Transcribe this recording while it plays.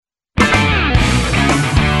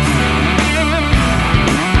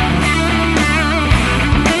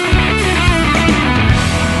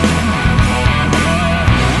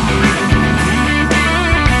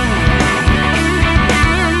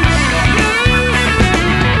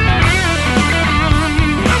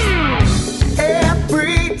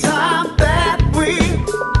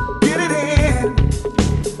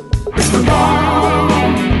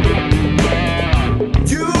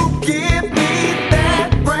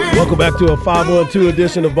Welcome back to a 512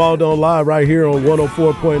 edition of Ball Don't Lie right here on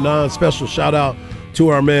 104.9. Special shout out to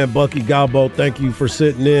our man Bucky Galbo. Thank you for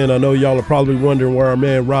sitting in. I know y'all are probably wondering where our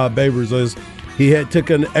man Rob Babers is. He had took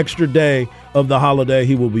an extra day of the holiday.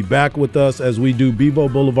 He will be back with us as we do Bevo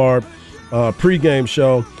Boulevard pregame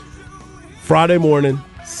show Friday morning,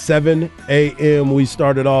 7 a.m. We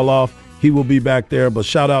started all off. He will be back there, but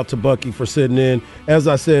shout out to Bucky for sitting in. As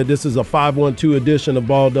I said, this is a 512 edition of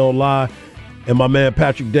Ball Don't Lie. And my man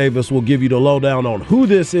Patrick Davis will give you the lowdown on who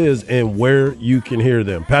this is and where you can hear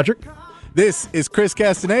them. Patrick? This is Chris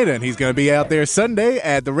Castaneda, and he's going to be out there Sunday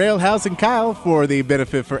at the Rail House in Kyle for the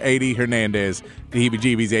benefit for A.D. Hernandez, the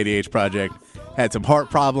Heebie-Jeebies ADH project. Had some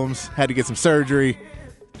heart problems, had to get some surgery.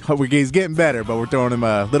 He's getting better, but we're throwing him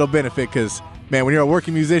a little benefit because, man, when you're a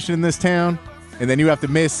working musician in this town and then you have to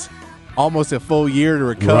miss almost a full year to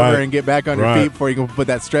recover and get back on your feet before you can put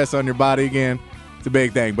that stress on your body again, it's a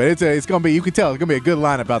big thing, but it's going to be, you can tell, it's going to be a good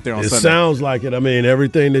lineup out there on Sunday. It sounds like it. I mean,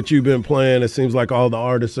 everything that you've been playing, it seems like all the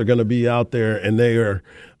artists are going to be out there, and they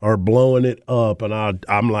are blowing it up. And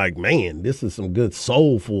I'm like, man, this is some good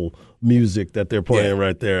soulful music that they're playing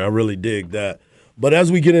right there. I really dig that. But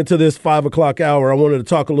as we get into this 5 o'clock hour, I wanted to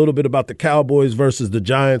talk a little bit about the Cowboys versus the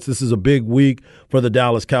Giants. This is a big week for the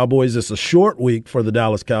Dallas Cowboys. It's a short week for the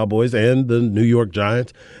Dallas Cowboys and the New York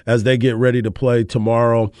Giants as they get ready to play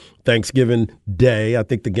tomorrow, Thanksgiving Day. I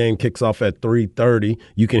think the game kicks off at 3:30.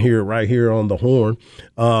 You can hear it right here on the horn.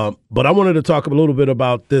 But I wanted to talk a little bit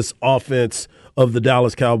about this offense of the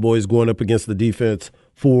Dallas Cowboys going up against the defense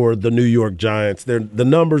for the New York Giants. The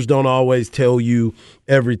numbers don't always tell you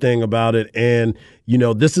everything about it. And, you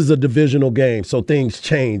know, this is a divisional game, so things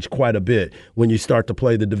change quite a bit when you start to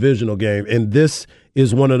play the divisional game. And this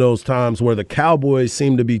is one of those times where the Cowboys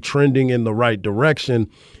seem to be trending in the right direction.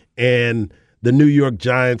 And the New York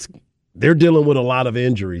Giants, they're dealing with a lot of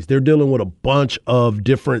injuries. They're dealing with a bunch of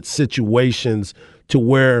different situations to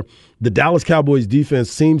where the Dallas Cowboys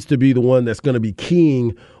defense seems to be the one that's going to be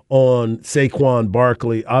keying on Saquon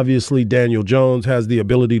Barkley. Obviously, Daniel Jones has the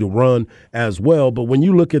ability to run as well. But when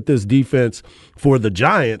you look at this defense for the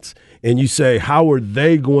Giants and you say, how are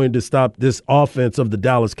they going to stop this offense of the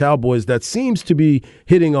Dallas Cowboys that seems to be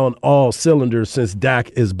hitting on all cylinders since Dak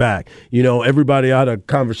is back? You know, everybody, I had a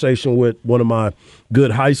conversation with one of my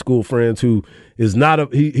good high school friends who is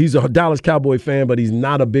he's a Dallas Cowboy fan, but he's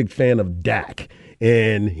not a big fan of Dak.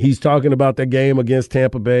 And he's talking about the game against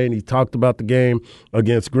Tampa Bay, and he talked about the game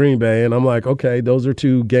against Green Bay. And I'm like, okay, those are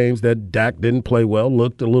two games that Dak didn't play well,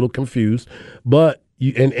 looked a little confused. But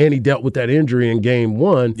and he dealt with that injury in game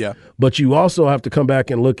one. Yeah. But you also have to come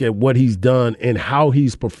back and look at what he's done and how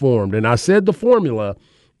he's performed. And I said the formula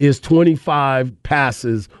is 25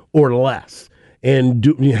 passes or less and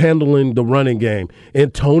handling the running game.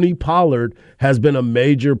 And Tony Pollard has been a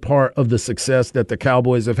major part of the success that the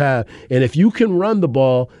Cowboys have had. And if you can run the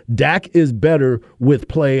ball, Dak is better with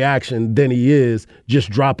play action than he is just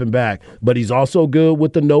dropping back. But he's also good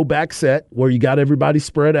with the no back set where you got everybody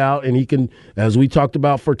spread out, and he can, as we talked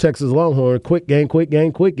about for Texas Longhorn, quick game.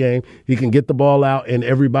 He can get the ball out, and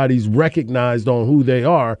everybody's recognized on who they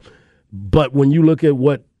are. But when you look at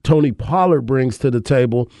what Tony Pollard brings to the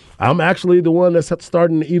table, I'm actually the one that's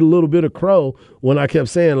starting to eat a little bit of crow when I kept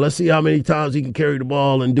saying, let's see how many times he can carry the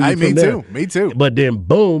ball and do it from there. Me too. But then,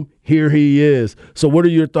 boom, here he is. So what are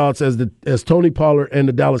your thoughts as Tony Pollard and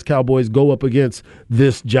the Dallas Cowboys go up against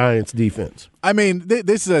this Giants defense? I mean,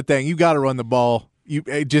 this is a thing. You got to run the ball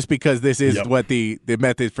just because this is what the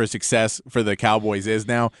method for success for the Cowboys is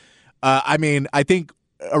now. I mean, I think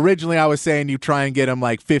originally I was saying you try and get them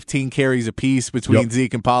like 15 carries apiece between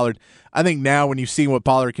Zeke and Pollard. I think now when you've seen what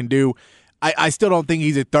Pollard can do, I still don't think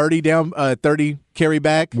he's a 30 carry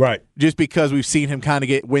back. Right. Just because we've seen him kind of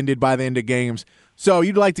get winded by the end of games. So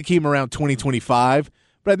you'd like to keep him around 20-25,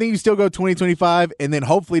 but I think you still go 20-25 and then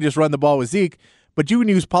hopefully just run the ball with Zeke. But you can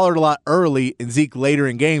use Pollard a lot early and Zeke later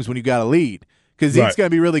in games when you got a lead because Zeke's going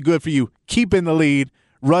to be really good for you keeping the lead,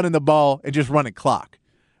 running the ball, and just running clock.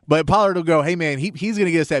 But Pollard will go, hey, man, he's going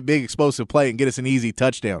to get us that big explosive play and get us an easy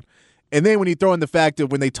touchdown. And then when you throw in the fact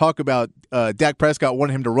of when they talk about Dak Prescott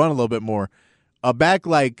wanting him to run a little bit more, a back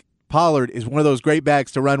like Pollard is one of those great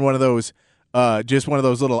backs to run one of those just one of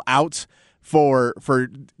those little outs for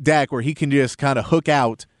Dak where he can just kind of hook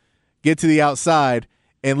out, get to the outside,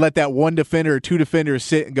 and let that one defender or two defenders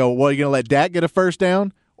sit and go, well, are you going to let Dak get a first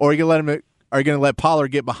down or are you going to let Pollard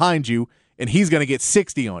get behind you and he's going to get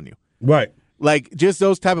 60 on you? Right. Like, just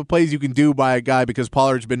those type of plays you can do by a guy because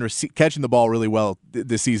Pollard's been catching the ball really well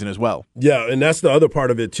this season as well. Yeah, and that's the other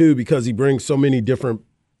part of it, too, because he brings so many different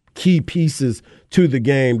key pieces to the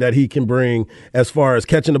game that he can bring as far as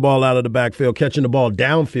catching the ball out of the backfield, catching the ball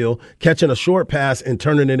downfield, catching a short pass and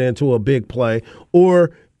turning it into a big play,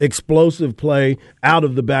 or explosive play out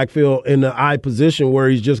of the backfield in the I position where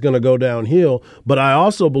he's just going to go downhill. But I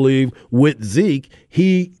also believe with Zeke,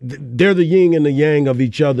 they're the yin and the yang of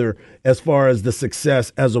each other as far as the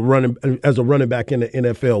success as a running back in the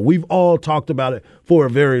NFL. We've all talked about it for a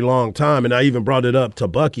very long time, and I even brought it up to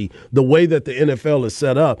Bucky. The way that the NFL is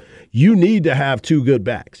set up, you need to have two good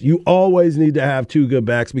backs. You always need to have two good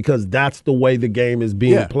backs because that's the way the game is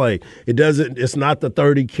being played. It's not the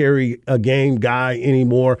 30 carry a game guy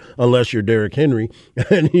anymore unless you're Derrick Henry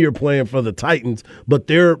and you're playing for the Titans. But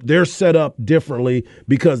they're set up differently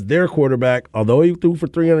because their quarterback, although he threw for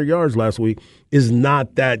 300 yards last week, is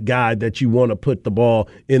not that guy that you want to put the ball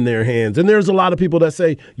in their hands. And there's a lot of people that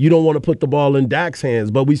say you don't want to put the ball in Dak's hands,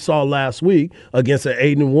 but we saw last week against an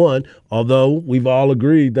 8-1, although we've all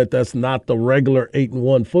agreed that that's not the regular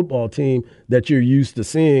 8-1 football team that you're used to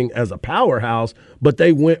seeing as a powerhouse, but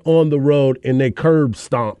they went on the road and they curb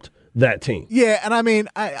stomped that team. Yeah, and I mean,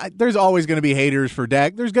 there's always going to be haters for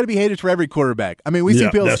Dak. There's going to be haters for every quarterback. I mean, we see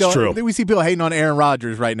people hating on Aaron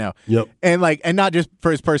Rodgers right now. Yep. And not just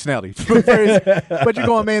for his personality, but you're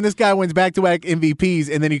going, man, this guy wins back-to-back MVPs,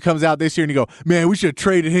 and then he comes out this year and you go, man, we should have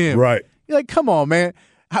traded him. Right. You're like, come on, man.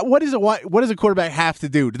 What does a quarterback have to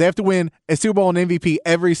do? Do they have to win a Super Bowl and MVP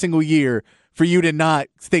every single year for you to not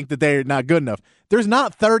think that they're not good enough? There's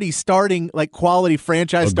not 30 starting, quality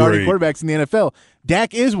franchise starting quarterbacks in the NFL.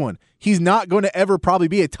 Dak is one. He's not going to ever probably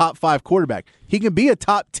be a top 5 quarterback. He can be a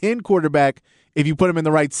top 10 quarterback if you put him in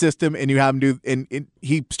the right system and you have him do and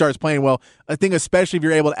he starts playing well. I think especially if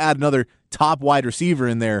you're able to add another top wide receiver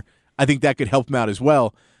in there, I think that could help him out as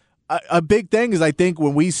well. A big thing is I think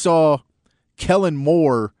when we saw Kellen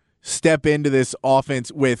Moore step into this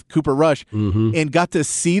offense with Cooper Rush and got to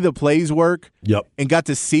see the plays work and got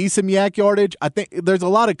to see some yak yardage. I think there's a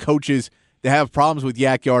lot of coaches that have problems with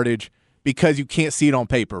yak yardage because you can't see it on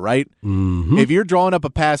paper, right? If you're drawing up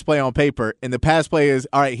a pass play on paper and the pass play is,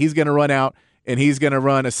 all right, he's going to run out and he's going to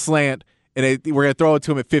run a slant and we're going to throw it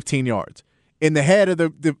to him at 15 yards. In the head of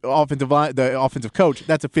the offensive coach,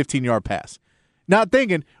 that's a 15-yard pass. Not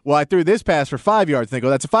thinking, well, I threw this pass for 5 yards. And they go,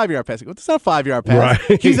 that's a 5-yard pass. They go, that's not a 5-yard pass.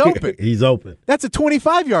 Right. He's open. He's open. That's a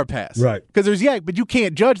 25-yard pass. Right. Because there's yak, but you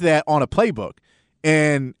can't judge that on a playbook.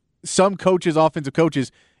 And some coaches, offensive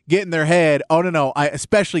coaches, get in their head, oh, no,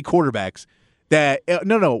 especially quarterbacks, that,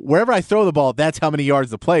 no, wherever I throw the ball, that's how many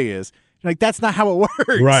yards the play is. You're like, that's not how it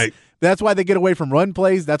works. Right. That's why they get away from run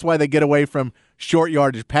plays. That's why they get away from short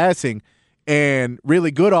yardage passing. And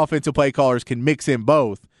really good offensive play callers can mix in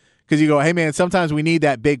both. Because you go, hey, man, sometimes we need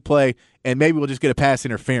that big play, and maybe we'll just get a pass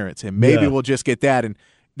interference, and maybe we'll just get that, and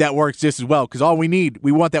that works just as well. Because all we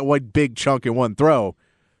want that one big chunk in one throw.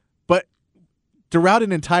 But throughout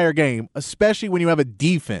an entire game, especially when you have a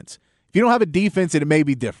defense, if you don't have a defense, it may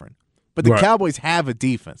be different. But the Cowboys have a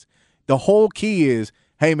defense. The whole key is,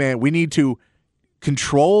 hey, man, we need to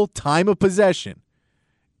control time of possession,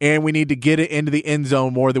 and we need to get it into the end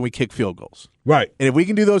zone more than we kick field goals. Right. And if we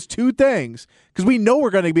can do those two things, because we know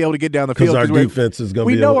we're going to be able to get down the field. Because our defense is going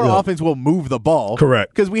to be able to. We know our offense will move the ball.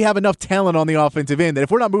 Correct. Because we have enough talent on the offensive end that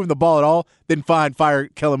if we're not moving the ball at all, then fine, fire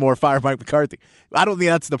Kellen Moore, fire Mike McCarthy. I don't think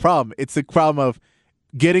that's the problem. It's the problem of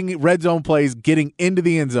getting red zone plays, getting into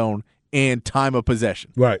the end zone, and time of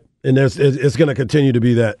possession. Right. And it's going to continue to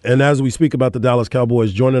be that. And as we speak about the Dallas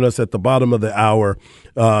Cowboys, joining us at the bottom of the hour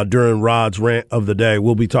during Rod's rant of the day,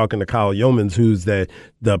 we'll be talking to Kyle Yeomans, who's the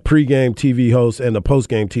pregame TV host and the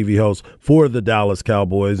postgame TV host for the Dallas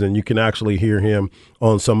Cowboys. And you can actually hear him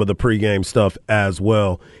on some of the pregame stuff as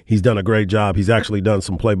well. He's done a great job. He's actually done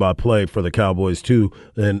some play-by-play for the Cowboys, too,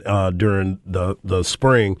 and during the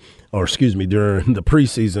spring. During the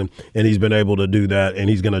preseason, and he's been able to do that, and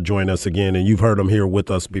he's going to join us again, and you've heard him here with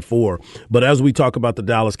us before. But as we talk about the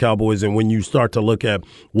Dallas Cowboys, and when you start to look at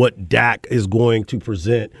what Dak is going to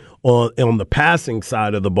present on the passing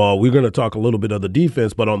side of the ball, we're going to talk a little bit of the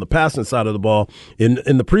defense, but on the passing side of the ball, in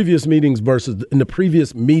the previous meeting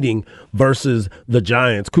versus the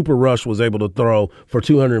Giants, Cooper Rush was able to throw for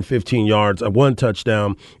 215 yards, 1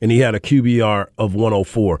 touchdown, and he had a QBR of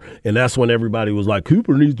 104. And that's when everybody was like,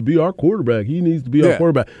 Cooper needs to be our quarterback. He needs to be our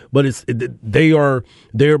quarterback. But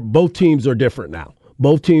both teams are different now.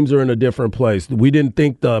 Both teams are in a different place. We didn't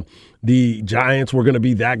think the Giants were going to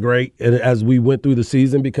be that great as we went through the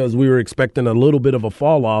season because we were expecting a little bit of a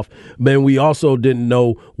fall off. But we also didn't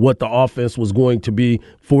know what the offense was going to be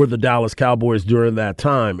for the Dallas Cowboys during that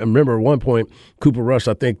time. And remember, at one point, Cooper Rush,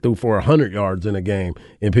 I think, threw for 100 yards in a game,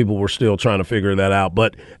 and people were still trying to figure that out.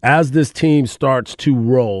 But as this team starts to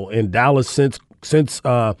roll, and Dallas, since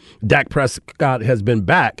Dak Prescott has been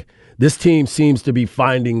back, this team seems to be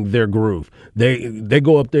finding their groove. They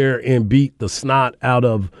go up there and beat the snot out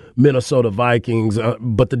of Minnesota Vikings,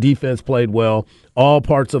 but the defense played well. All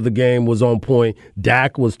parts of the game was on point.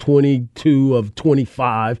 Dak was 22 of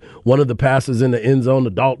 25. One of the passes in the end zone to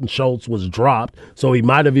Dalton Schultz was dropped, so he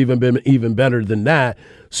might have even been even better than that.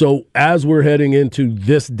 So as we're heading into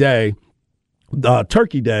this day,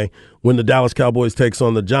 Turkey Day, when the Dallas Cowboys takes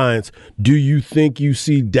on the Giants, do you think you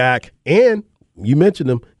see Dak, and you mentioned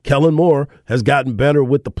him, Kellen Moore has gotten better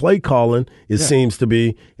with the play calling, seems to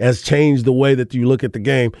be, has changed the way that you look at the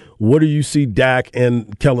game. What do you see Dak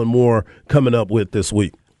and Kellen Moore coming up with this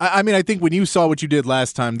week? I mean, I think when you saw what you did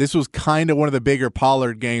last time, this was kind of one of the bigger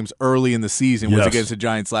Pollard games early in the season, was against the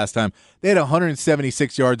Giants last time. They had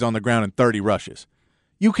 176 yards on the ground and 30 rushes.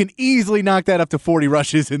 You can easily knock that up to 40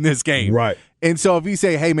 rushes in this game. Right. And so if you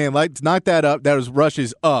say, hey, man, let's knock that up, those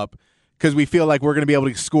rushes up, because we feel like we're going to be able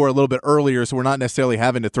to score a little bit earlier, so we're not necessarily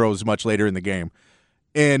having to throw as much later in the game,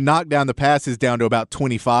 and knock down the passes down to about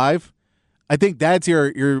 25, I think that's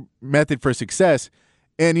your method for success.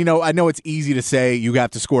 And, I know it's easy to say you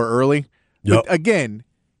have to score early, but again,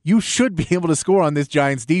 you should be able to score on this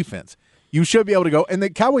Giants defense. You should be able to go. And the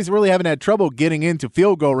Cowboys really haven't had trouble getting into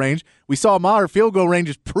field goal range. We saw Maher field goal range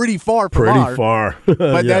is pretty far from Maher. Pretty far.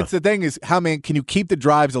 But that's the thing is, can you keep the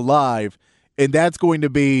drives alive? And that's going to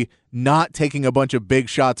be not taking a bunch of big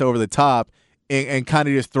shots over the top and kind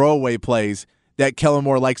of just throwaway plays that Kellen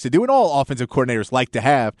Moore likes to do, and all offensive coordinators like to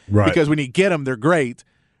have. Right. Because when you get them, they're great.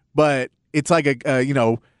 But it's like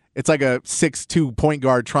it's like a 6'2" point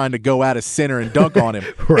guard trying to go out of center and dunk on him.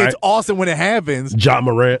 Right. It's awesome when it happens. John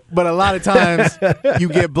Morant. But a lot of times you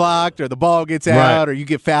get blocked or the ball gets out or you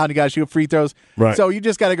get fouled and you got to shoot free throws. Right. So you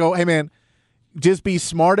just got to go, hey, man, just be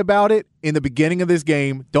smart about it in the beginning of this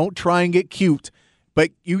game. Don't try and get cute.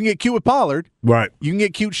 But you can get cute with Pollard. Right. You can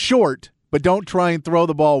get cute short, but don't try and throw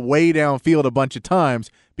the ball way downfield a bunch of times,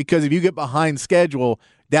 because if you get behind schedule,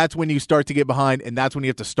 that's when you start to get behind, and that's when you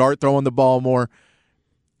have to start throwing the ball more.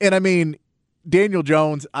 And, I mean, Daniel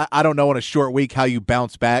Jones, I don't know in a short week how you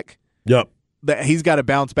bounce back. Yep. He's got to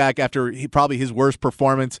bounce back after probably his worst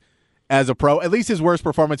performance as a pro, at least his worst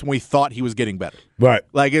performance when we thought he was getting better. Right.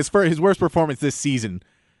 Like his worst performance this season.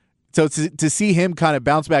 So to see him kind of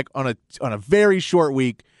bounce back on a very short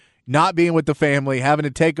week, not being with the family, having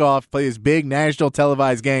to take off, play this big national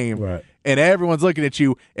televised game, right, and everyone's looking at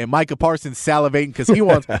you, and Micah Parsons salivating because he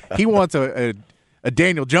wants a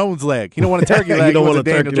Daniel Jones leg. He don't want a turkey leg. He wants a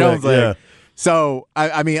Daniel Jones leg. Yeah. So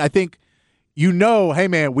I mean, I think hey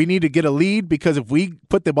man, we need to get a lead, because if we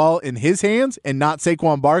put the ball in his hands and not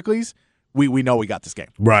Saquon Barkley's, we know we got this game.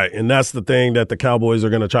 Right, and that's the thing that the Cowboys are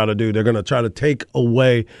going to try to do. They're going to try to take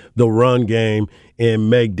away the run game and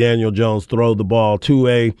make Daniel Jones throw the ball to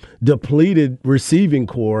a depleted receiving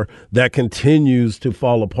core that continues to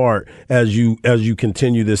fall apart as you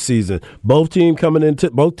continue this season. Both teams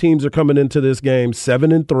are coming into this game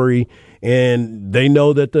 7-3, and they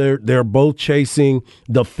know that they're both chasing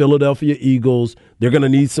the Philadelphia Eagles. They're going to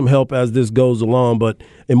need some help as this goes along,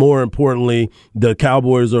 and more importantly, the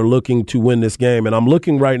Cowboys are looking to win this game. And I'm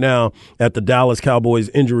looking right now at the Dallas Cowboys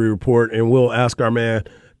injury report, and we'll ask our man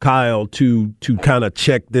Kyle to kind of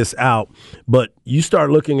check this out. But you start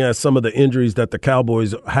looking at some of the injuries that the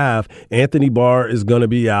Cowboys have. Anthony Barr is going to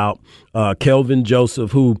be out. Kelvin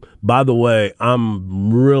Joseph, who, by the way,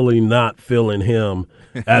 I'm really not feeling him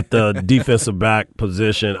at the defensive back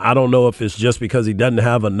position. I don't know if it's just because he doesn't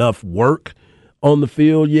have enough work on the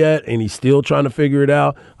field yet, and he's still trying to figure it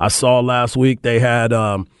out. I saw last week they had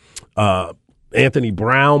Anthony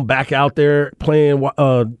Brown back out there playing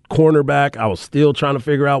cornerback. I was still trying to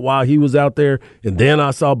figure out why he was out there. And then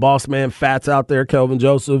I saw boss man Fats out there, Kelvin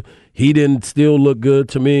Joseph. He didn't still look good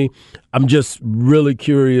to me. I'm just really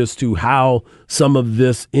curious to how some of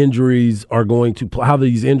these injuries are going to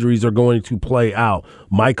play out.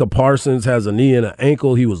 Micah Parsons has a knee and an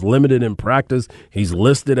ankle. He was limited in practice. He's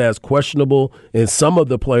listed as questionable, and some of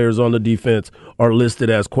the players on the defense are listed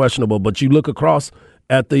as questionable. But you look across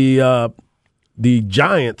at the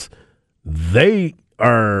Giants, they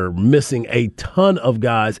are missing a ton of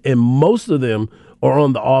guys, and most of them are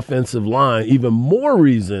on the offensive line. Even more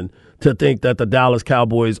reason to think that the Dallas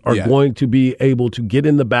Cowboys are going to be able to get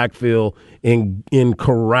in the backfield and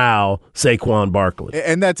corral Saquon Barkley.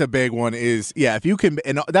 And that's a big one if you can –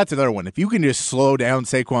 and that's another one. If you can just slow down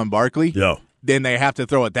Saquon Barkley, then they have to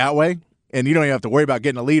throw it that way, and you don't even have to worry about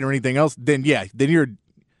getting a lead or anything else, then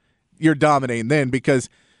you're dominating then, because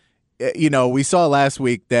 – we saw last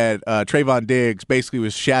week that Trayvon Diggs basically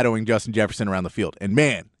was shadowing Justin Jefferson around the field. And,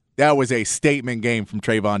 man, that was a statement game from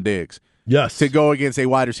Trayvon Diggs. Yes. to go against a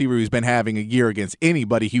wide receiver who's been having a year against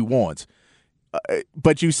anybody he wants.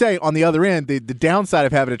 But you say on the other end, the downside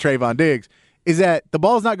of having a Trayvon Diggs is that the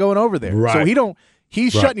ball's not going over there. Right. So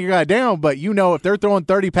he's shutting your guy down, but if they're throwing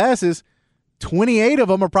 30 passes, 28 of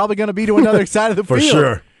them are probably going to be to another side of the For field.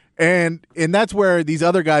 sure. And that's where these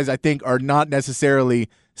other guys, I think, are not necessarily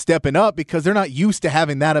stepping up because they're not used to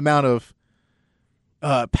having that amount of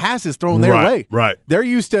passes thrown their way. Right. They're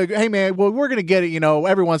used to, hey, man, well, we're going to get it,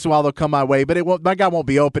 every once in a while they'll come my way, but my guy won't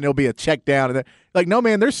be open. It'll be a check down. And like, no,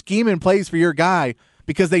 man, they're scheming plays for your guy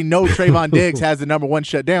because they know Trayvon Diggs has the number one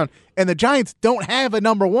shut down, and the Giants don't have a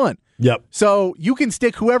number one. Yep. So you can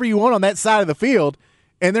stick whoever you want on that side of the field,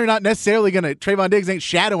 and they're not necessarily going to – Trayvon Diggs ain't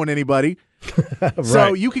shadowing anybody. Right.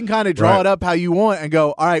 So you can kind of draw it up how you want and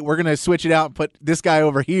go, all right, we're going to switch it out and put this guy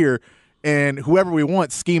over here, and whoever we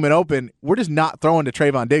want, scheme it open. We're just not throwing to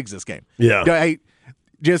Trayvon Diggs this game. Yeah. Hey,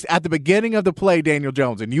 just at the beginning of the play, Daniel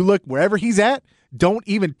Jones, and you look wherever he's at, don't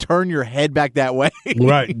even turn your head back that way.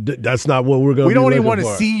 Right. That's not what we're going to We be don't even looking want to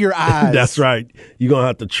for. see your eyes. That's right. You're going to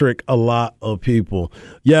have to trick a lot of people.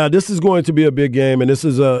 Yeah, this is going to be a big game, and this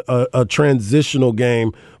is a transitional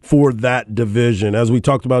game for that division. As we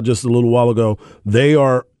talked about just a little while ago, they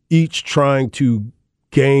are each trying to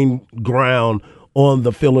gain ground on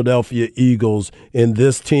the Philadelphia Eagles. And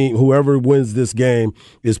this team, whoever wins this game,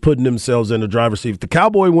 is putting themselves in the driver's seat. If the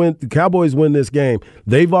Cowboys win this game,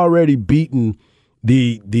 they've already beaten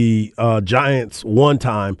the Giants one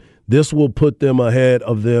time. This will put them ahead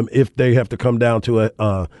of them if they have to come down to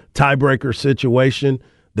a tiebreaker situation.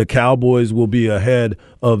 The Cowboys will be ahead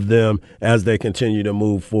of them as they continue to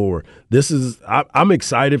move forward. I'm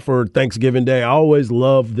excited for Thanksgiving Day. I always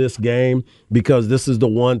love this game because this is the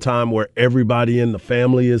one time where everybody in the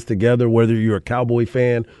family is together, whether you're a Cowboy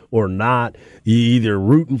fan or not. You're either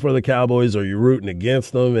rooting for the Cowboys or you're rooting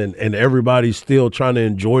against them, and everybody's still trying to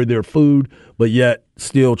enjoy their food, but yet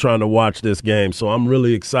still trying to watch this game. So I'm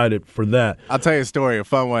really excited for that. I'll tell you a story, a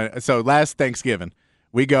fun one. So last Thanksgiving,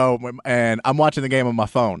 we go, and I'm watching the game on my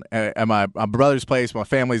phone at my brother's place. My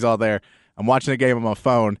family's all there. I'm watching the game on my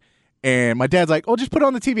phone, and my dad's like, "Oh, just put it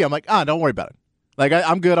on the TV." I'm like, don't worry about it. Like,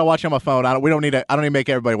 I'm good. I'll watch it on my phone. I don't need to make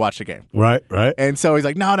everybody watch the game. Right. And so he's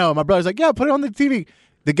like, no. My brother's like, yeah, put it on the TV.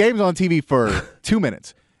 The game's on TV for 2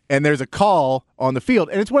 minutes, and there's a call on the field.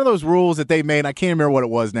 And it's one of those rules that they made. I can't remember what it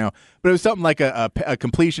was now, but it was something like a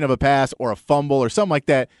completion of a pass or a fumble or something like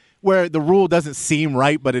that, where the rule doesn't seem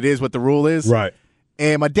right, but it is what the rule is. Right.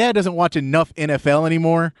 And my dad doesn't watch enough NFL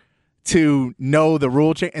anymore to know the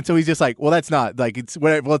rule change. And so he's just like, well, that's not like it's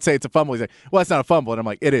whatever. Let's say it's a fumble. He's like, well, that's not a fumble. And I'm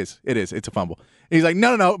like, it is. It's a fumble. And he's like,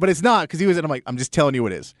 no, but it's not, because he was. And I'm like, I'm just telling you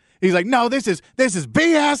it is. He's like, no, this is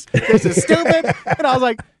BS. This is stupid. And I was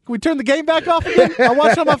like, can we turn the game back off again? I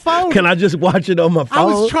watch it on my phone. Can I just watch it on my phone? I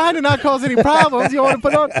was trying to not cause any problems. You want to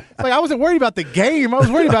put on? Like, I wasn't worried about the game. I was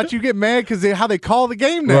worried about you getting mad because how they call the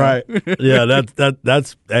game now. Right. Yeah,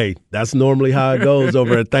 that's normally how it goes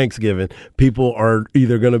over at Thanksgiving. People are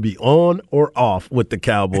either going to be on or off with the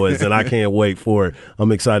Cowboys, and I can't wait for it.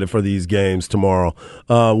 I'm excited for these games tomorrow.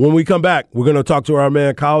 When we come back, we're going to talk to our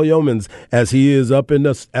man Kyle Yeomans as he is up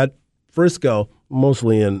at Frisco,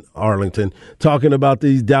 mostly in Arlington, talking about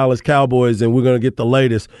these Dallas Cowboys, and we're going to get the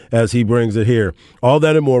latest as he brings it here. All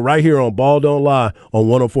that and more right here on Ball Don't Lie on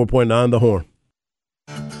 104.9 The Horn.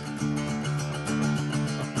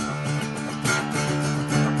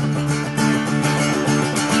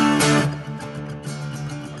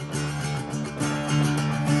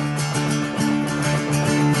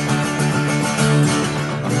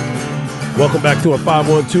 Welcome back to a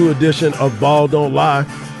 512 edition of Ball Don't Lie.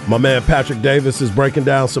 My man Patrick Davis is breaking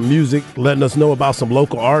down some music, letting us know about some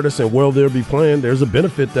local artists and where they'll be playing. There's a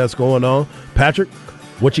benefit that's going on. Patrick,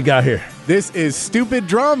 what you got here? This is Stupid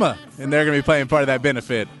Drama, and they're going to be playing part of that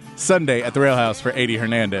benefit Sunday at the Rail House for Eddie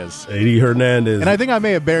Hernandez. Eddie Hernandez. And I think I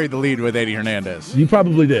may have buried the lead with Eddie Hernandez. You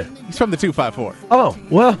probably did. He's from the 254. Oh,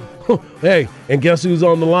 well, hey, and guess who's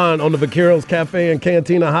on the line on the Vaqueros Cafe and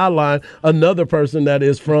Cantina hotline? Another person that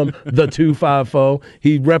is from the 254.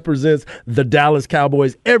 He represents the Dallas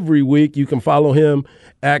Cowboys every week. You can follow him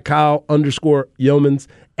at Kyle_Yeomans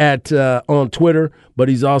on Twitter, but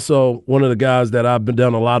he's also one of the guys that I've been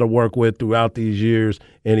done a lot of work with throughout these years,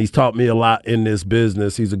 and he's taught me a lot in this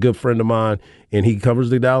business. He's a good friend of mine, and he covers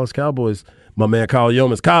the Dallas Cowboys. My man Kyle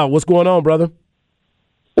Yeomans. Kyle, what's going on, brother?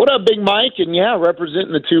 What up, Big Mike? And yeah,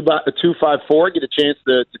 representing the 254, get a chance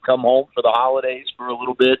to come home for the holidays for a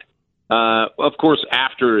little bit. Of course,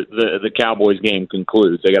 after the Cowboys game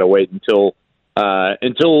concludes, they got to wait until a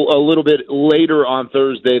little bit later on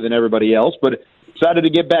Thursday than everybody else. But excited to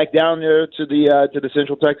get back down there to the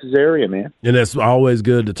Central Texas area, man. And it's always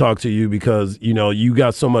good to talk to you because, you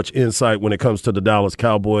got so much insight when it comes to the Dallas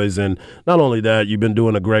Cowboys. And not only that, you've been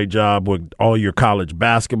doing a great job with all your college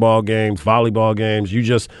basketball games, volleyball games. You're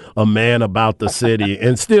just a man about the city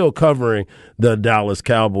and still covering the Dallas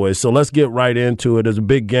Cowboys. So let's get right into it. It's a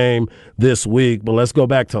big game this week, but let's go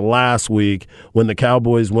back to last week when the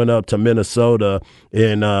Cowboys went up to Minnesota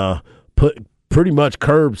and pretty much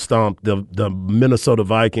curb stomped the Minnesota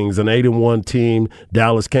Vikings, an 8-1 team.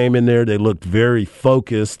 Dallas came in there. They looked very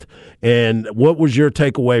focused. And what was your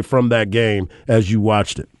takeaway from that game as you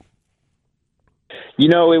watched it?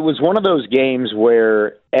 It was one of those games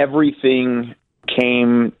where everything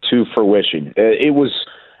came to fruition. It was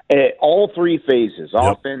all three phases,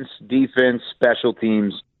 offense, defense, special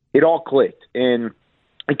teams. It all clicked. And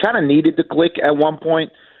it kind of needed to click at one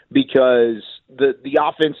point because the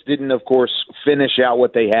offense didn't, of course, finish out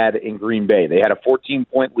what they had in Green Bay. They had a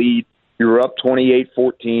 14-point lead. You were up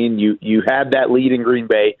 28-14. You had that lead in Green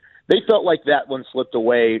Bay. They felt like that one slipped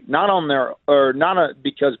away,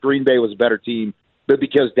 because Green Bay was a better team, but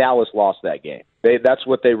because Dallas lost that game. That's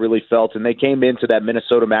what they really felt, and they came into that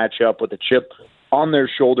Minnesota matchup with a chip on their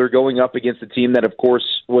shoulder going up against a team that, of course,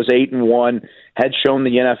 was 8-1, had shown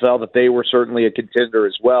the NFL that they were certainly a contender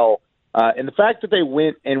as well. And the fact that they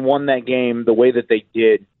went and won that game the way that they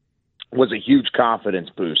did was a huge confidence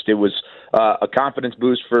boost. It was a confidence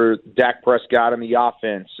boost for Dak Prescott and the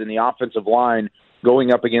offense and the offensive line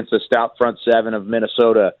going up against the stout front seven of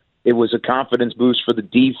Minnesota. It was a confidence boost for the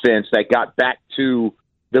defense that got back to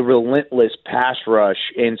the relentless pass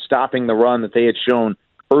rush and stopping the run that they had shown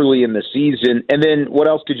early in the season. And then what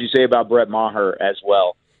else could you say about Brett Maher as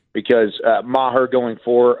well? Because Maher going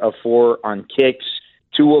 4 of 4 on kicks,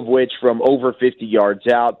 2 of which from over 50 yards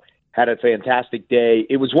out, had a fantastic day.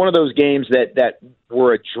 It was one of those games that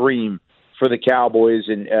were a dream for the Cowboys,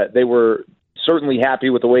 and they were certainly happy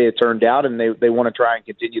with the way it turned out, and they want to try and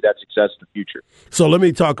continue that success in the future. So let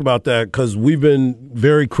me talk about that because we've been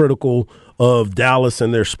very critical of Dallas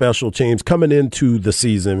and their special teams coming into the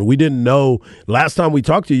season. We didn't know – last time we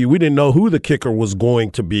talked to you, we didn't know who the kicker was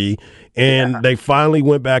going to be, and they finally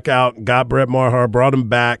went back out, got Brett Maher, brought him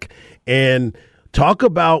back, and talk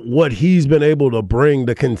about what he's been able to bring,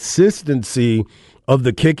 the consistency of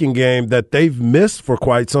the kicking game that they've missed for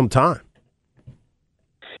quite some time.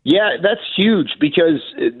 Yeah, that's huge because,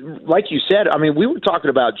 like you said, I mean, we were talking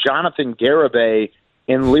about Jonathan Garibay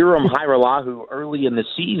and Liram Hajrullahu early in the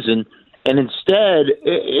season, and instead,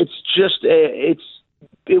 it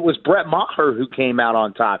was Brett Maher who came out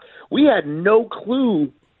on top. We had no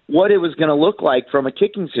clue what it was going to look like from a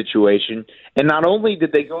kicking situation, and not only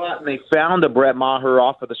did they go out and they found a Brett Maher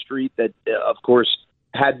off of the street that, of course,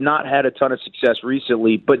 had not had a ton of success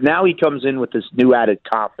recently, but now he comes in with this new added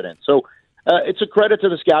confidence. So it's a credit to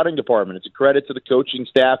the scouting department. It's a credit to the coaching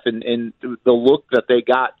staff and the look that they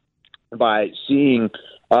got by seeing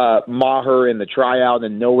Maher in the tryout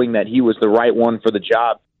and knowing that he was the right one for the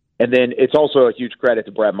job. And then it's also a huge credit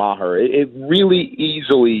to Brett Maher. It really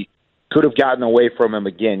easily could have gotten away from him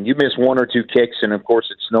again. You miss 1 or 2 kicks, and of course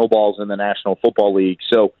it snowballs in the National Football League.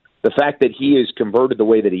 So the fact that he has converted the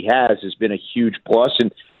way that he has been a huge plus,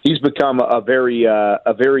 and he's become a very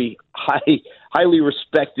highly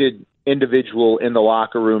respected individual in the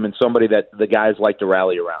locker room and somebody that the guys like to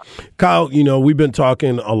rally around. Kyle, we've been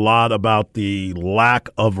talking a lot about the lack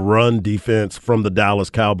of run defense from the Dallas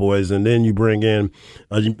Cowboys, and then you bring in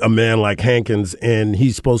a man like Hankins, and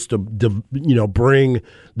he's supposed to, bring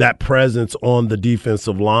that presence on the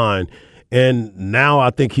defensive line. And now I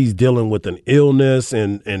think he's dealing with an illness,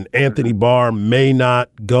 and Anthony Barr may not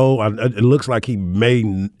go. It looks like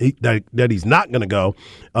that he's not going to go.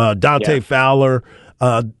 Dante Fowler.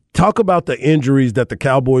 Talk about the injuries that the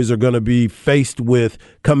Cowboys are going to be faced with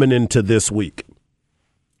coming into this week.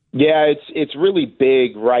 Yeah, it's really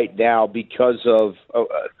big right now because of,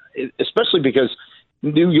 especially because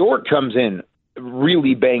New York comes in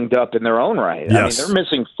really banged up in their own right. Yes. I mean, they're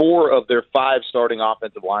missing 4 of their 5 starting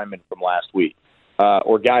offensive linemen from last week,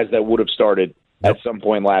 or guys that would have started at some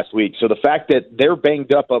point last week. So the fact that they're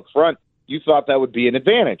banged up front, you thought that would be an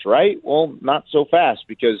advantage, right? Well, not so fast,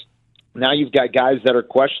 because now you've got guys that are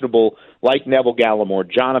questionable like Neville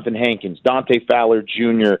Gallimore, Jonathan Hankins, Dante Fowler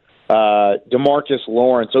Jr., DeMarcus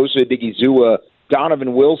Lawrence, Osa Odighizuwa,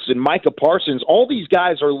 Donovan Wilson, Micah Parsons. All these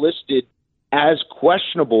guys are listed as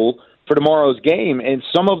questionable for tomorrow's game, and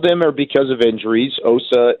some of them are because of injuries.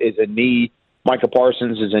 Osa is a knee. Micah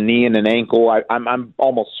Parsons is a knee and an ankle. I'm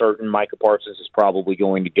almost certain Micah Parsons is probably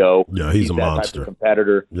going to go. Yeah, he's a monster. Type of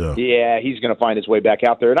competitor. Yeah, he's going to find his way back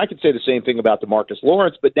out there. And I could say the same thing about DeMarcus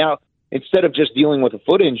Lawrence, but now instead of just dealing with a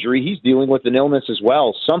foot injury, he's dealing with an illness as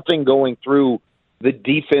well. Something going through the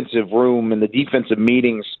defensive room and the defensive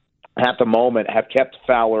meetings at the moment have kept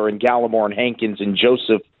Fowler and Gallimore and Hankins and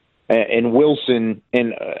Joseph and Wilson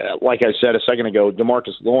and, like I said a second ago,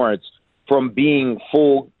 DeMarcus Lawrence from being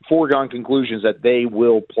full foregone conclusions that they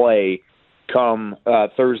will play come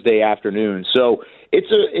Thursday afternoon. So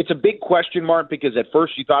it's a big question mark, because at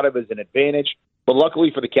first you thought it was an advantage, but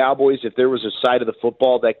luckily for the Cowboys, if there was a side of the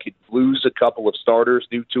football that could lose a couple of starters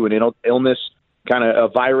due to an illness, kind of a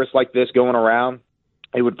virus like this going around,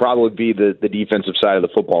 it would probably be the defensive side of the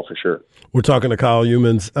football for sure. We're talking to Kyle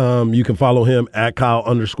Youmans. You can follow him at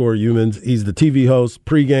Kyle_Youmans. He's the TV host,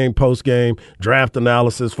 pregame, postgame, draft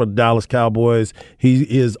analysis for the Dallas Cowboys. He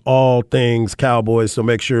is all things Cowboys, so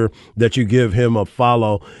make sure that you give him a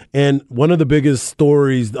follow. And one of the biggest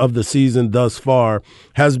stories of the season thus far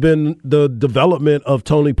has been the development of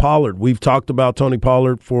Tony Pollard. We've talked about Tony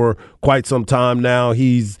Pollard for quite some time now.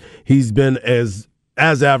 He's been as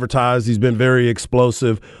advertised, he's been very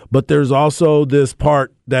explosive, but there's also this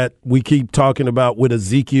part that we keep talking about with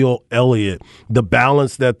Ezekiel Elliott, the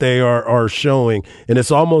balance that they are showing. And it's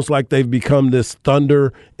almost like they've become this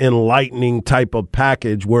thunder and lightning type of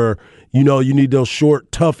package where, you need those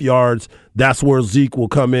short, tough yards. That's where Zeke will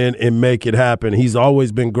come in and make it happen. He's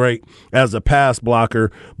always been great as a pass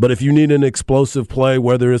blocker, but if you need an explosive play,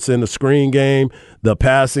 whether it's in the screen game, the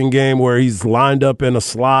passing game where he's lined up in a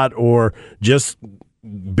slot, or just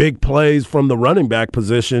big plays from the running back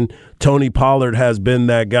position, Tony Pollard has been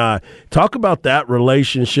that guy. Talk about that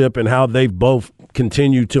relationship and how they've both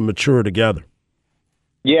continued to mature together.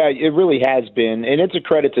 Yeah, it really has been, and it's a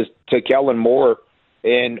credit to Kellen Moore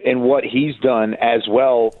and what he's done as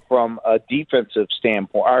well from a defensive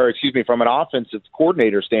standpoint, from an offensive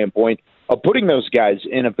coordinator standpoint, of putting those guys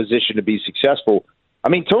in a position to be successful. I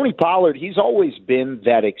mean, Tony Pollard, he's always been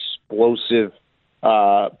that explosive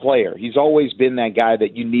player. He's always been that guy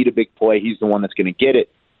that you need a big play, he's the one that's going to get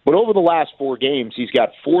it. But over the last 4 games, he's got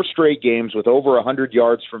 4 straight games with over 100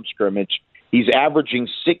 yards from scrimmage. He's averaging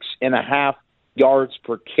 6.5 yards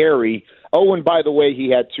per carry. Oh, and by the way, he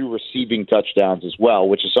had 2 receiving touchdowns as well,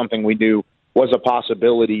 which is something we knew was a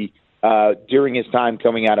possibility during his time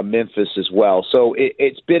coming out of Memphis as well. So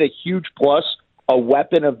it's been a huge plus, a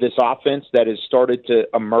weapon of this offense that has started to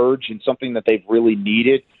emerge, and something that they've really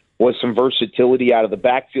needed was some versatility out of the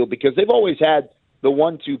backfield, because they've always had the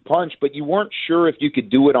 1-2 punch, but you weren't sure if you could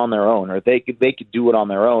do it on their own, or they could do it on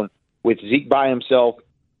their own with Zeke by himself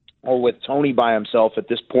or with Tony by himself at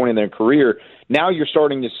this point in their career. Now you're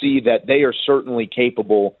starting to see that they are certainly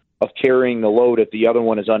capable of carrying the load if the other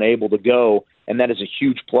one is unable to go, and that is a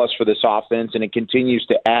huge plus for this offense, and it continues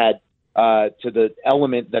to add to the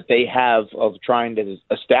element that they have of trying to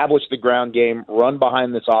establish the ground game, run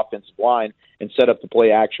behind this offensive line, and set up the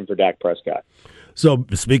play action for Dak Prescott. So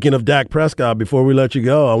speaking of Dak Prescott, before we let you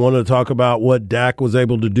go, I wanted to talk about what Dak was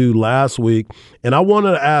able to do last week. And I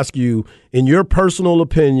wanted to ask you, in your personal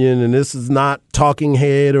opinion, and this is not talking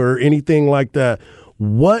head or anything like that,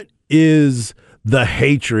 what is the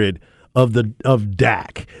hatred of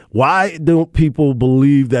Dak? Why don't people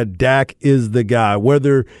believe that Dak is the guy?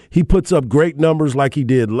 Whether he puts up great numbers like he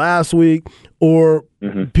did last week, or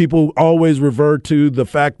people always revert to the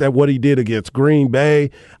fact that what he did against Green Bay.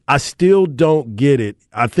 I still don't get it.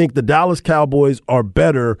 I think the Dallas Cowboys are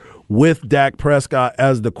better with Dak Prescott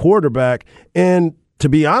as the quarterback, and to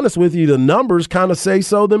be honest with you, the numbers kind of say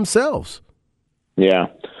so themselves. Yeah.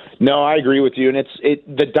 No, I agree with you, and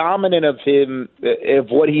the dominant of him, of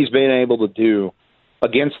what he's been able to do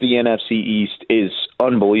against the NFC East is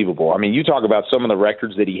unbelievable. I mean, you talk about some of the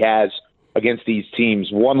records that he has against these teams: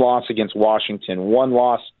 1 loss against Washington, 1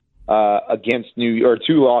 loss against 2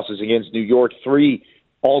 losses against New York, 3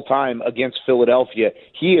 all-time against Philadelphia.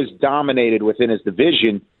 He is dominated within his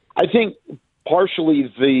division. I think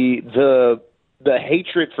partially the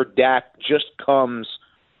hatred for Dak just comes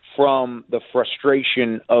from the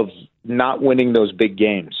frustration of not winning those big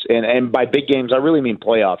games. And by big games, I really mean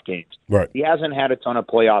playoff games. Right. He hasn't had a ton of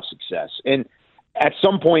playoff success. And at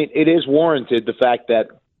some point, it is warranted, the fact that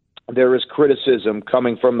there is criticism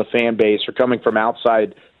coming from the fan base or coming from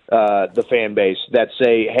outside the fan base that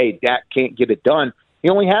say, hey, Dak can't get it done. He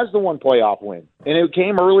only has the 1 playoff win. And it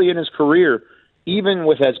came early in his career, even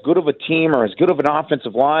with as good of a team or as good of an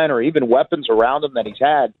offensive line or even weapons around him that he's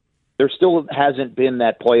had. There still hasn't been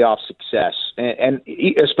that playoff success, and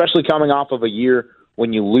especially coming off of a year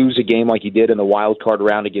when you lose a game like you did in the wild card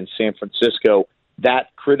round against San Francisco, that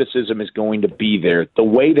criticism is going to be there. The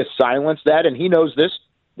way to silence that, and he knows this,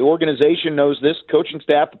 the organization knows this, coaching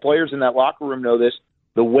staff, the players in that locker room know this,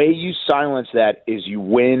 the way you silence that is you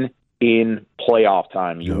win in playoff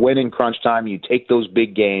time. You win in crunch time. You take those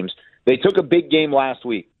big games. They took a big game last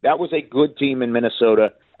week. That was a good team in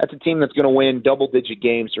Minnesota. That's a team that's going to win double-digit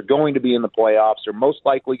games. They're going to be in the playoffs. They're most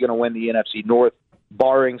likely going to win the NFC North,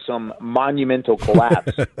 barring some monumental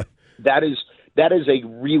collapse. That is a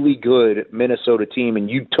really good Minnesota team, and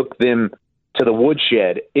you took them to the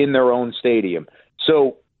woodshed in their own stadium.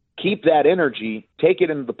 So keep that energy, take it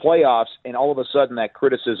into the playoffs, and all of a sudden that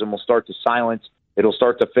criticism will start to silence. It'll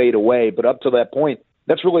start to fade away. But up to that point,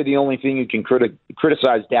 that's really the only thing you can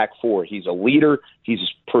criticize Dak for. He's a leader. He's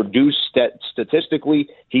produced statistically.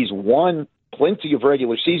 He's won plenty of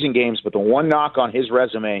regular season games, but the one knock on his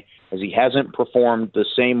resume is he hasn't performed the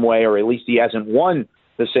same way, or at least he hasn't won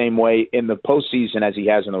the same way in the postseason as he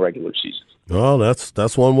has in the regular season. Well,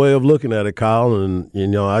 that's one way of looking at it, Kyle. And,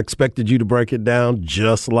 I expected you to break it down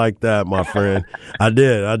just like that, my friend. I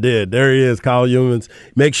did. There he is, Kyle Youmans.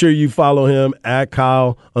 Make sure you follow him at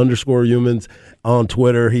Kyle_Youmans on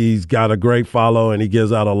Twitter. He's got a great follow, and he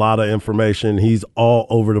gives out a lot of information. He's all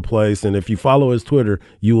over the place. And if you follow his Twitter,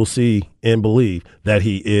 you will see and believe that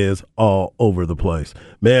he is all over the place.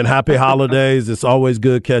 Man, happy holidays. It's always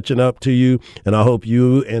good catching up to you. And I hope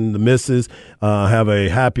you and the missus have a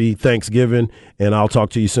happy Thanksgiving. And I'll talk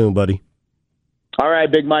to you soon, buddy. All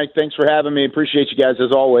right, Big Mike. Thanks for having me. Appreciate you guys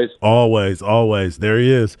as always. Always. There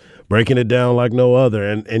he is, breaking it down like no other.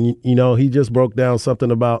 And he just broke down something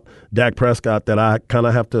about Dak Prescott that I kind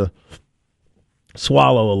of have to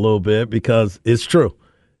swallow a little bit, because it's true.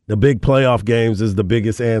 The big playoff games is the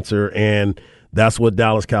biggest answer, and that's what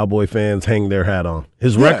Dallas Cowboy fans hang their hat on.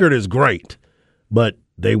 His record is great, but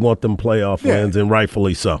they want them playoff wins, and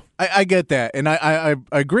rightfully so. I get that, and I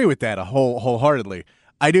agree with that wholeheartedly.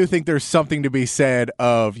 I do think there's something to be said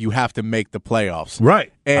of you have to make the playoffs.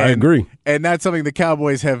 Right. I agree. And that's something the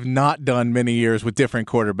Cowboys have not done many years with different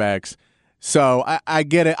quarterbacks. So I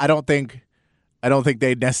get it. I don't think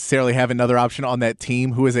they necessarily have another option on that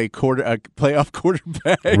team who is a playoff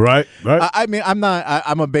quarterback. Right.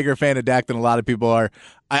 I'm a bigger fan of Dak than a lot of people are.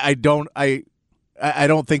 I don't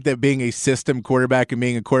think that being a system quarterback and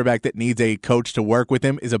being a quarterback that needs a coach to work with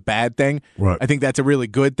him is a bad thing. Right. I think that's a really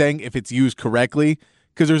good thing if it's used correctly,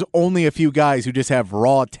 because there's only a few guys who just have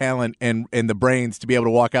raw talent and the brains to be able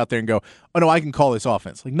to walk out there and go, oh, no, I can call this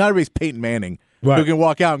offense. Like, not everybody's Peyton Manning who can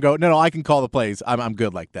walk out and go, no, I can call the plays. I'm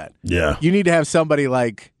good like that. Yeah. You need to have somebody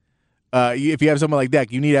like if you have someone like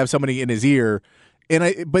Dak, you need to have somebody in his ear.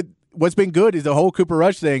 But what's been good is the whole Cooper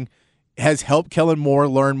Rush thing has helped Kellen Moore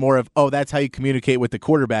learn more of, that's how you communicate with the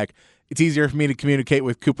quarterback. It's easier for me to communicate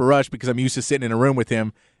with Cooper Rush because I'm used to sitting in a room with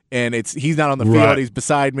him, and he's not on the field, he's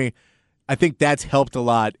beside me. I think that's helped a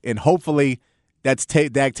lot, and hopefully that's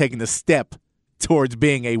Dak taking the step towards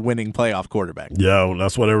being a winning playoff quarterback. Yeah, well,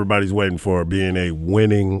 that's what everybody's waiting for, being a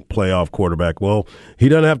winning playoff quarterback. Well, he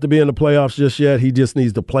doesn't have to be in the playoffs just yet. He just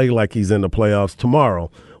needs to play like he's in the playoffs tomorrow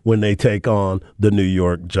when they take on the New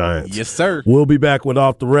York Giants. Yes, sir. We'll be back with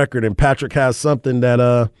Off the Record, and Patrick has something that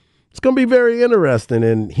it's going to be very interesting,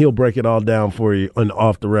 and he'll break it all down for you on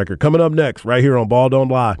Off the Record. Coming up next, right here on Ball Don't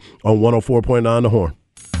Lie on 104.9 The Horn.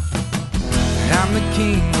 I'm the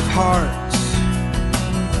king of hearts,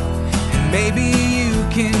 and maybe you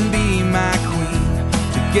can be my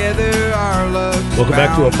queen. Together our love. Welcome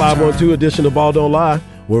back to a 512 edition of Ball Don't Lie,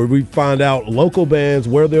 where we find out local bands,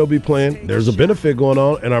 where they'll be playing. There's a benefit going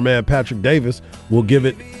on, and our man Patrick Davis will give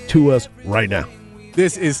it to us right now.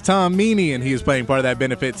 This is Tom Meany, and he is playing part of that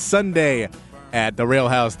benefit Sunday at the Rail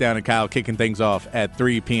House down in Kyle, kicking things off at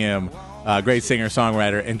 3 p.m. Great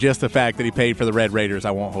singer-songwriter, and just the fact that he paid for the Red Raiders,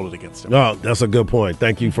 I won't hold it against him. Oh, that's a good point.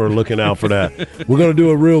 Thank you for looking out for that. We're going to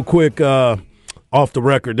do a real quick off the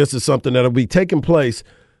record. This is something that will be taking place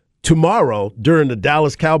tomorrow during the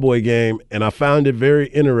Dallas Cowboy game, and I found it very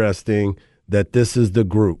interesting that this is the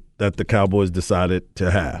group that the Cowboys decided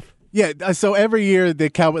to have. Yeah, so every year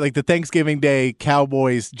the Thanksgiving Day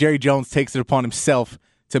Cowboys, Jerry Jones takes it upon himself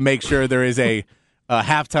to make sure there is a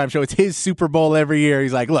halftime show. It's his Super Bowl every year.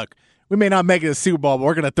 He's like, look, we may not make it a Super Bowl, but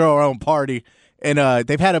we're going to throw our own party. And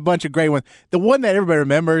they've had a bunch of great ones. The one that everybody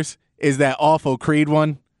remembers is that awful Creed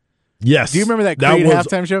one. Yes. Do you remember that Creed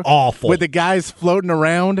halftime show? Awful. With the guys floating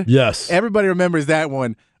around? Yes. Everybody remembers that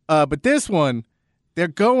one. But this one, they're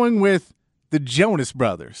going with the Jonas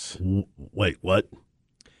Brothers. Wait, what?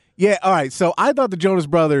 Yeah, all right. So I thought the Jonas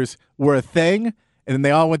Brothers were a thing, and then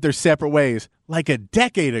they all went their separate ways like a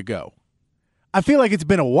decade ago. I feel like it's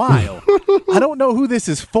been a while. I don't know who this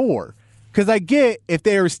is for. Because I get if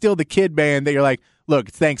they were still the kid band that you're like, look,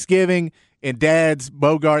 it's Thanksgiving and Dad's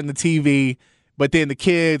bogarting the TV, but then the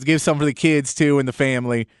kids give some for the kids too and the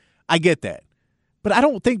family. I get that, but I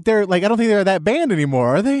don't think they're that band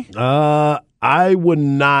anymore, are they? I would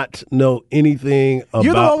not know anything about.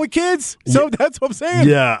 You're the one with kids, so that's what I'm saying.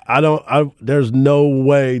 Yeah, there's no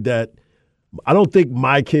way that I don't think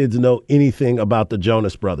my kids know anything about the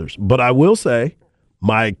Jonas Brothers. But I will say,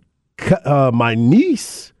 my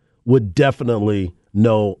niece would definitely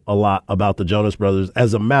know a lot about the Jonas Brothers.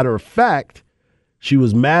 As a matter of fact, she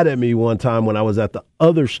was mad at me one time when I was at the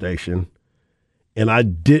other station, and I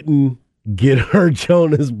didn't get her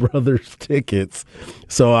Jonas Brothers tickets.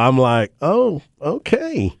 So I'm like, oh,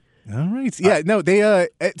 okay. All right. Yeah, no,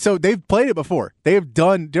 so they've played it before.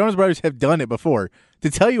 Jonas Brothers have done it before.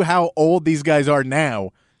 To tell you how old these guys are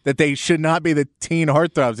now, that they should not be the teen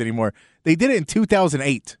heartthrobs anymore, they did it in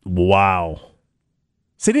 2008. Wow.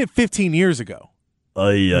 So they did it 15 years ago.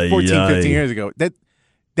 15 years ago.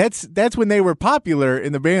 That's when they were popular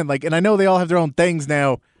in the band. Like, and I know they all have their own things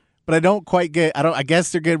now, but I don't quite get. I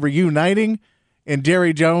guess they're reuniting. And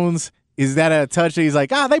Jerry Jones, is that a touch that he's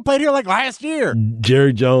like, they played here like last year?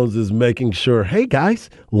 Jerry Jones is making sure, hey guys,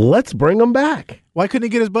 let's bring them back. Why couldn't he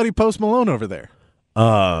get his buddy Post Malone over there?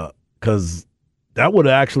 Because that would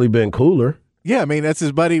have actually been cooler. Yeah, I mean that's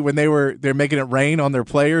his buddy when they're making it rain on their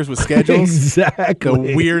players with schedules. Exactly.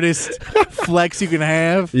 The weirdest flex you can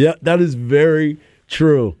have. Yeah, that is very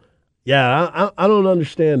true. Yeah, I don't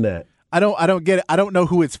understand that. I don't get it. I don't know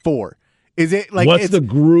who it's for. Is it like what's the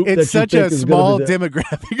group? It's that such a small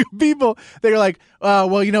demographic of people. They're like, well,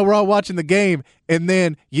 we're all watching the game, and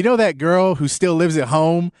then that girl who still lives at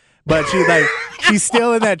home, but she's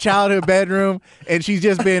still in that childhood bedroom, and she's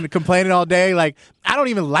just been complaining all day. Like, I don't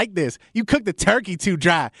even like this. You cooked the turkey too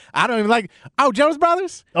dry. I don't even like. Oh, Jonas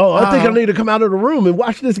Brothers. Oh, I think I need to come out of the room and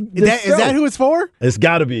watch this. Is that who it's for? It's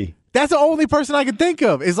got to be. That's the only person I can think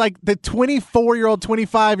of is like the 24-year-old,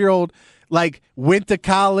 25-year-old, like went to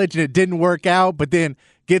college and it didn't work out, but then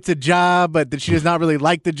gets a job, but she does not really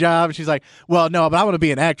like the job. And she's like, well, no, but I want to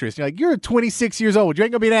be an actress. You're like, you're 26 years old. You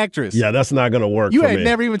ain't going to be an actress. Yeah, that's not going to work you for me. You ain't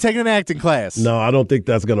never even taken an acting class. No, I don't think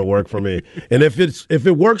that's going to work for me. And if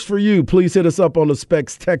it works for you, please hit us up on the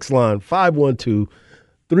Specs text line,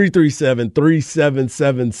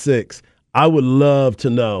 512-337-3776. I would love to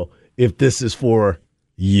know if this is for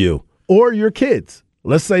you or your kids.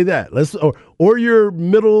 Let's say that. Or your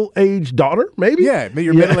middle-aged daughter, maybe. Yeah,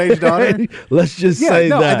 your middle-aged daughter. Let's just say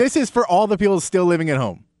that. This is for all the people still living at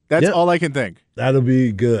home. That's all I can think. That'll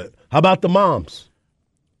be good. How about the moms?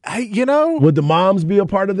 Would the moms be a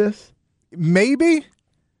part of this? Maybe.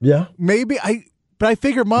 Yeah. Maybe. But I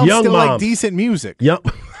figure moms still like decent music. Yep.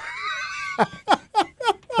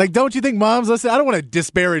 Like, don't you think moms listen? I don't want to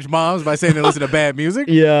disparage moms by saying they listen to bad music.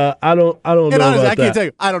 Yeah, I don't know honestly, about I can't tell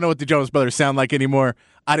you. I don't know what the Jonas Brothers sound like anymore.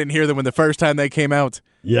 I didn't hear them when the first time they came out.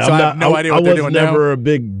 Yeah, so I have no idea what they're doing now. I was never a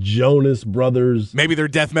big Jonas Brothers. Maybe they're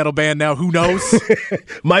a death metal band now. Who knows?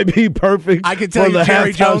 Might be perfect. I can tell you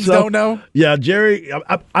Jerry Jones don't know. Yeah, Jerry.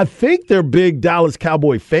 I think they're big Dallas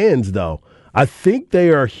Cowboy fans, though. I think they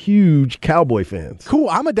are huge Cowboy fans. Cool.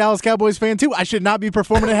 I'm a Dallas Cowboys fan, too. I should not be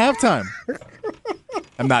performing at halftime.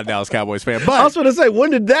 I'm not a Dallas Cowboys fan, but I was going to say,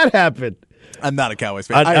 when did that happen? I'm not a Cowboys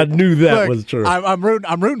fan. I knew that was true. I'm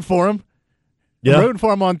rooting for him. Yeah. I'm rooting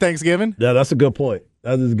for him on Thanksgiving. Yeah, that's a good point.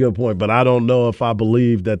 That is a good point. But I don't know if I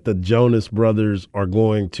believe that the Jonas Brothers are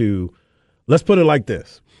going to. Let's put it like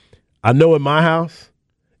this. I know in my house,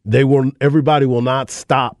 everybody will not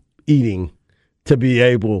stop eating to be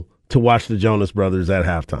able to watch the Jonas Brothers at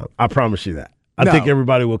halftime. I promise you that. I think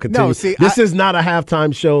everybody will continue. No, see, this is not a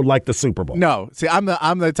halftime show like the Super Bowl. No, see, I'm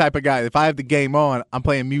the type of guy. If I have the game on, I'm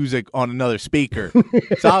playing music on another speaker.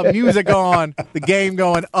 So I'll have music on, the game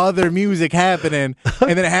going, other music happening,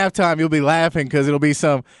 and then at halftime you'll be laughing because it'll be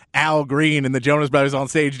some Al Green and the Jonas Brothers on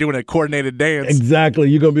stage doing a coordinated dance. Exactly.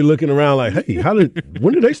 You're gonna be looking around like, hey,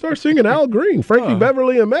 when did they start singing Al Green, Frankie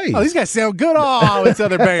Beverly and Maze? Oh, these guys sound good. Oh, it's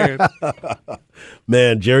other band.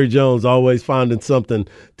 Man, Jerry Jones always finding something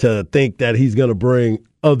to think that he's going to bring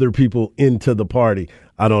other people into the party.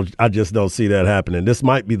 I just don't see that happening. This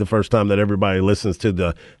might be the first time that everybody listens to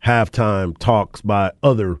the halftime talks by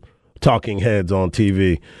other talking heads on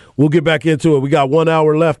TV. We'll get back into it. We got 1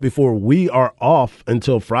 hour left before we are off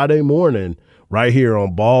until Friday morning right here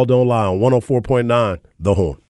on Ball Don't Lie on 104.9 The Horn.